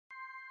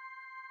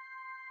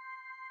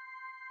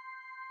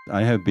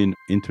I have been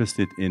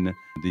interested in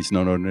these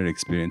non-ordinary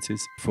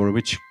experiences for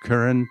which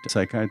current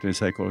psychiatry and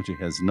psychology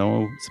has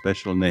no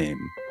special name.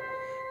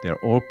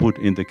 They're all put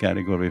in the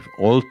category of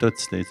altered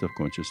states of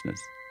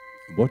consciousness.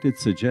 What it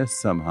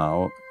suggests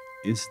somehow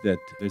is that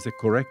there's a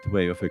correct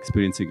way of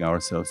experiencing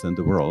ourselves and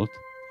the world,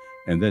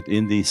 and that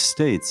in these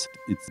states,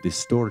 it's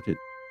distorted.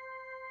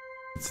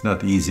 It's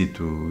not easy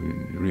to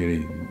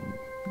really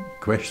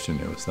question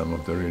some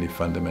of the really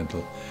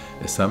fundamental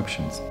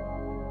assumptions.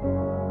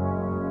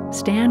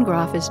 Stan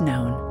Grof is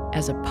known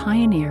as a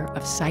pioneer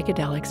of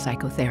psychedelic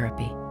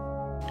psychotherapy.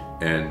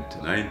 And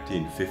in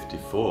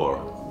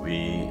 1954,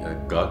 we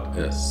got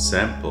a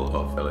sample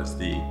of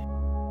LSD.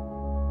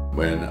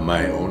 When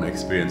my own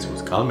experience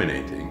was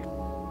culminating,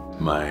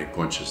 my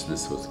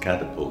consciousness was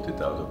catapulted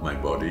out of my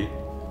body.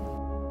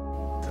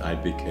 I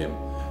became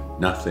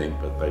nothing,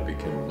 but I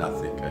became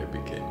nothing. I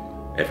became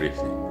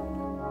everything.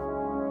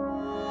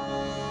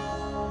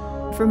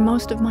 For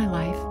most of my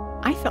life,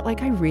 I felt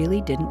like I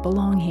really didn't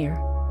belong here.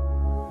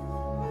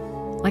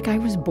 Like I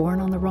was born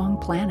on the wrong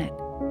planet.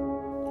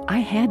 I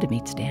had to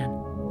meet Stan.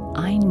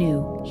 I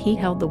knew he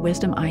held the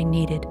wisdom I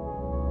needed.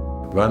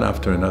 One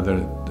after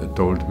another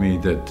told me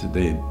that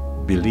they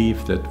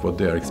believe that what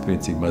they are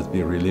experiencing must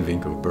be a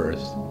reliving of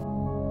birth.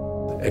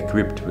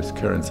 Equipped with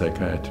current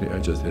psychiatry, I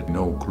just had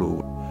no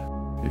clue.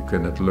 You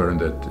cannot learn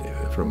that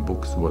from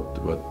books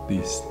what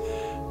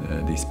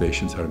these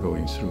patients are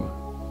going through.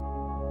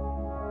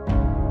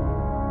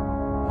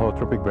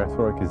 Holotropic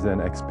Breathwork is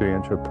an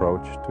experiential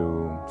approach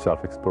to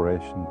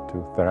self-exploration,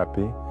 to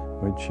therapy,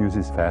 which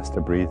uses faster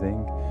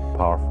breathing,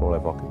 powerful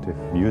evocative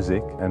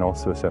music, and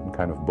also a certain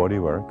kind of body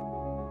work.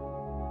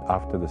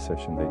 After the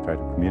session, they try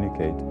to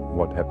communicate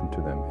what happened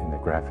to them in a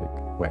graphic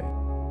way.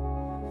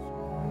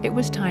 It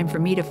was time for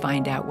me to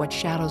find out what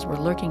shadows were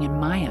lurking in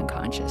my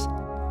unconscious.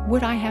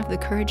 Would I have the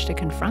courage to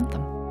confront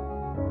them?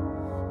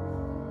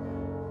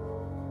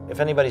 If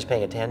anybody's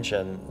paying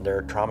attention,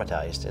 they're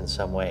traumatized in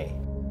some way.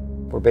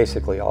 We're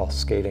basically all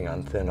skating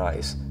on thin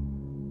ice.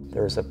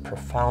 There's a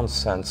profound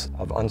sense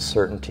of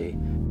uncertainty.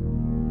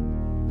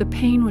 The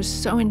pain was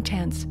so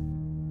intense.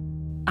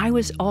 I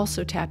was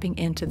also tapping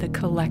into the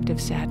collective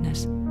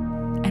sadness,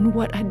 and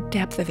what a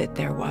depth of it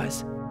there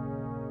was.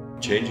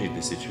 Changing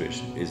the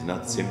situation is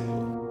not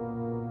simple.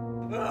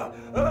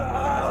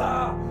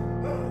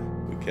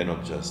 We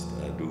cannot just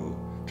do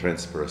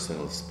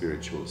transpersonal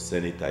spiritual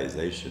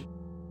sanitization.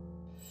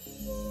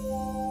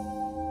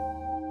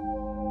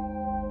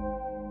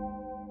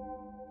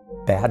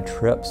 Bad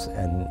trips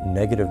and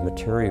negative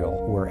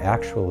material were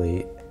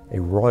actually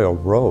a royal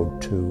road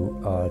to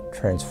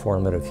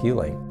transformative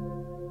healing.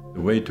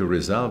 The way to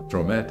resolve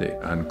traumatic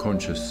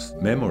unconscious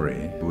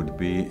memory would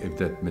be if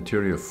that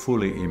material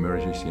fully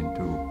emerges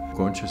into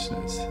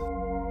consciousness.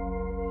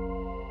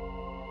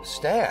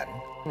 Stan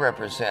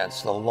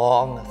represents the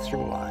long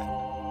through line,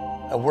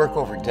 a work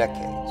over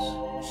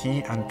decades.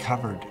 He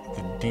uncovered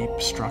the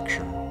deep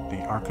structure,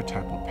 the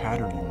archetypal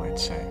pattern, you might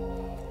say,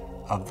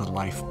 of the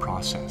life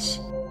process.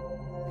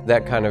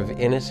 That kind of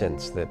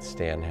innocence that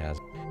Stan has,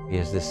 he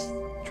has this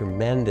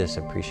tremendous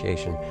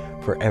appreciation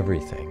for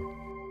everything.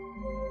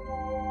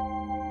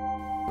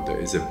 There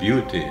is a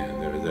beauty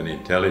and there is an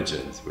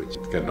intelligence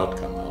which cannot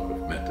come out of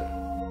matter.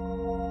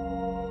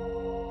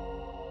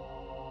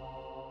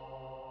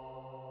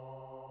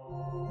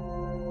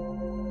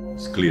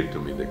 It's clear to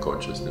me that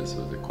consciousness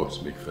was a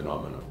cosmic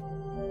phenomenon.